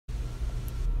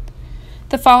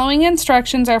The following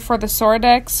instructions are for the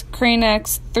Sordex Crane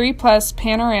X 3 Plus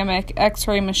Panoramic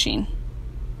X-ray machine.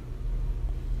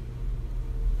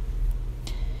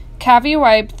 Cavity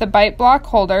wipe the bite block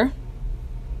holder,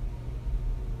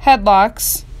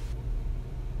 headlocks,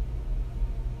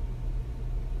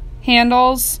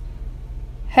 handles,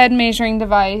 head measuring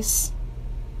device,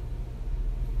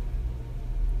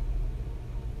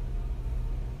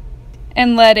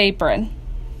 and lead apron.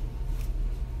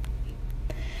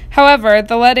 However,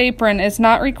 the lead apron is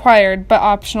not required but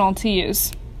optional to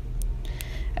use.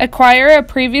 Acquire a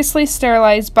previously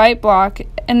sterilized bite block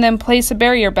and then place a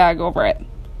barrier bag over it.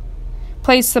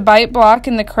 Place the bite block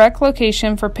in the correct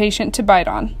location for patient to bite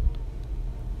on.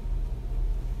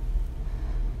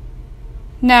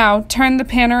 Now, turn the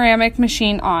panoramic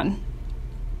machine on.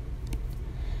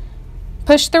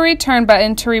 Push the return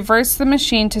button to reverse the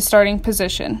machine to starting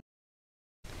position.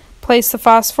 Place the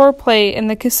phosphor plate in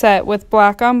the cassette with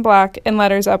black on black and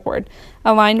letters upward,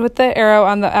 aligned with the arrow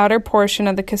on the outer portion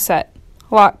of the cassette.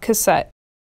 Lock cassette.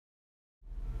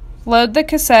 Load the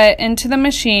cassette into the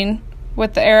machine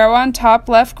with the arrow on top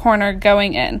left corner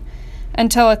going in,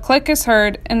 until a click is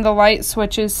heard and the light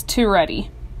switches to ready.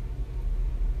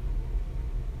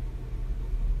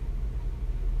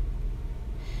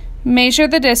 Measure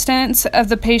the distance of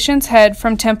the patient's head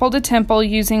from temple to temple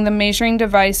using the measuring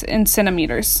device in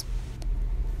centimeters.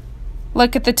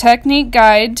 Look at the technique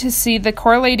guide to see the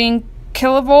correlating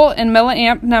kilovolt and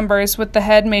milliamp numbers with the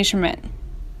head measurement.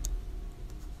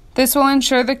 This will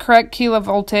ensure the correct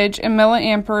kilovoltage and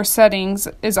milliampere settings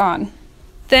is on.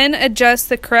 Then adjust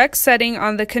the correct setting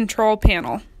on the control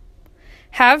panel.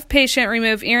 Have patient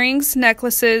remove earrings,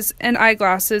 necklaces, and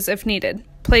eyeglasses if needed.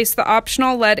 Place the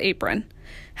optional lead apron.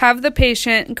 Have the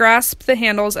patient grasp the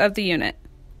handles of the unit.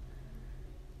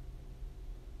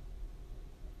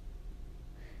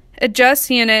 Adjust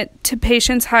unit to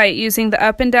patient's height using the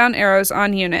up and down arrows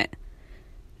on unit.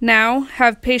 Now,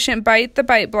 have patient bite the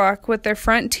bite block with their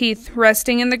front teeth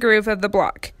resting in the groove of the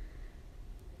block.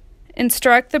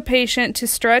 Instruct the patient to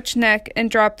stretch neck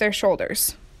and drop their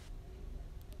shoulders.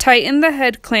 Tighten the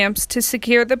head clamps to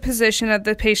secure the position of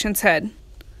the patient's head.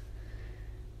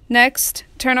 Next,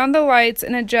 turn on the lights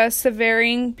and adjust the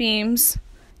varying beams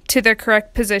to their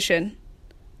correct position.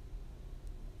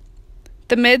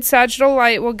 The mid-sagittal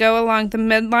light will go along the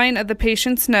midline of the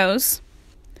patient's nose.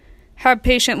 Have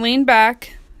patient lean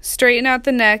back, straighten out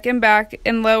the neck and back,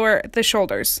 and lower the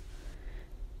shoulders.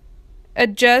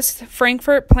 Adjust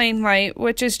Frankfurt plane light,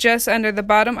 which is just under the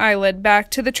bottom eyelid, back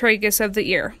to the tragus of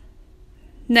the ear.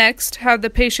 Next, have the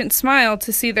patient smile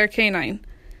to see their canine.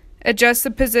 Adjust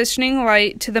the positioning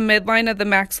light to the midline of the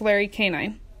maxillary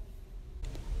canine.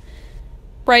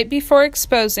 Right before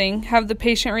exposing, have the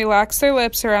patient relax their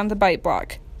lips around the bite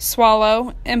block,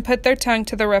 swallow, and put their tongue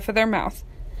to the roof of their mouth.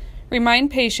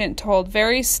 Remind patient to hold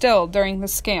very still during the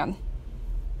scan.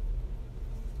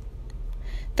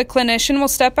 The clinician will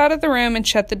step out of the room and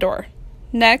shut the door.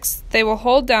 Next, they will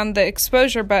hold down the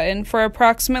exposure button for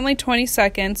approximately 20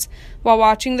 seconds while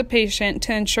watching the patient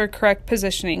to ensure correct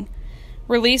positioning.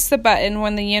 Release the button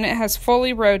when the unit has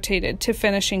fully rotated to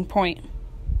finishing point.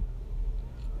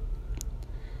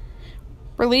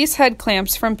 Release head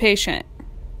clamps from patient.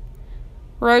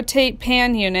 Rotate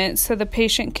pan unit so the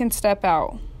patient can step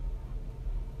out.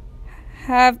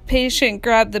 Have patient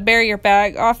grab the barrier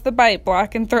bag off the bite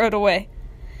block and throw it away.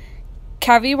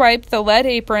 Cavity wipe the lead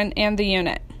apron and the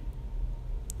unit.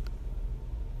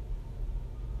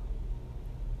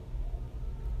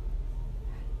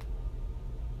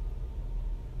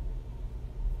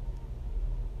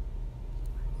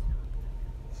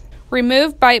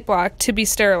 Remove bite block to be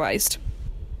sterilized.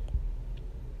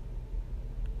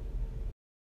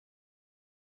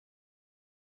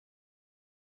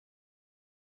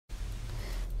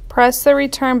 Press the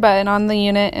return button on the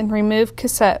unit and remove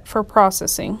cassette for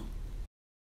processing.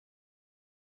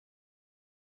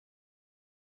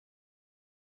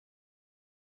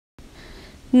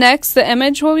 Next, the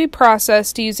image will be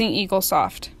processed using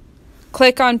EagleSoft.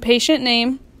 Click on Patient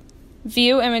Name,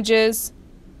 View Images,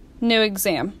 New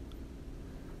Exam.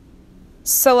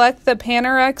 Select the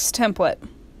Panorex template.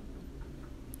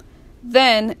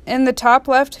 Then, in the top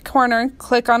left corner,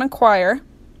 click on Acquire.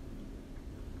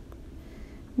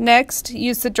 Next,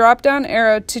 use the drop-down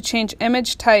arrow to change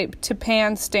image type to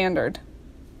Pan Standard.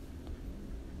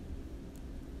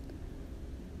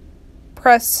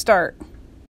 Press Start.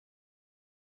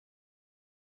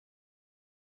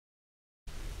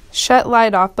 Shut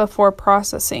light off before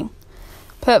processing.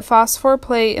 Put phosphor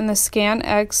plate in the Scan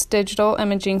X digital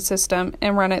imaging system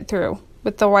and run it through,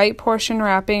 with the white portion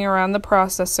wrapping around the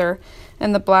processor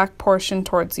and the black portion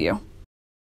towards you.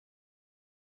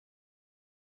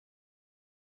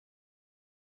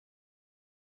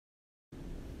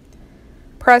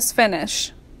 Press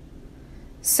Finish.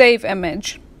 Save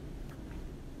image.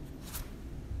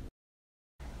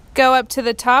 Go up to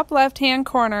the top left-hand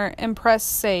corner and press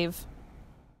Save.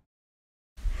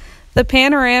 The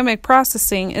panoramic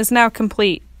processing is now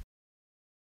complete.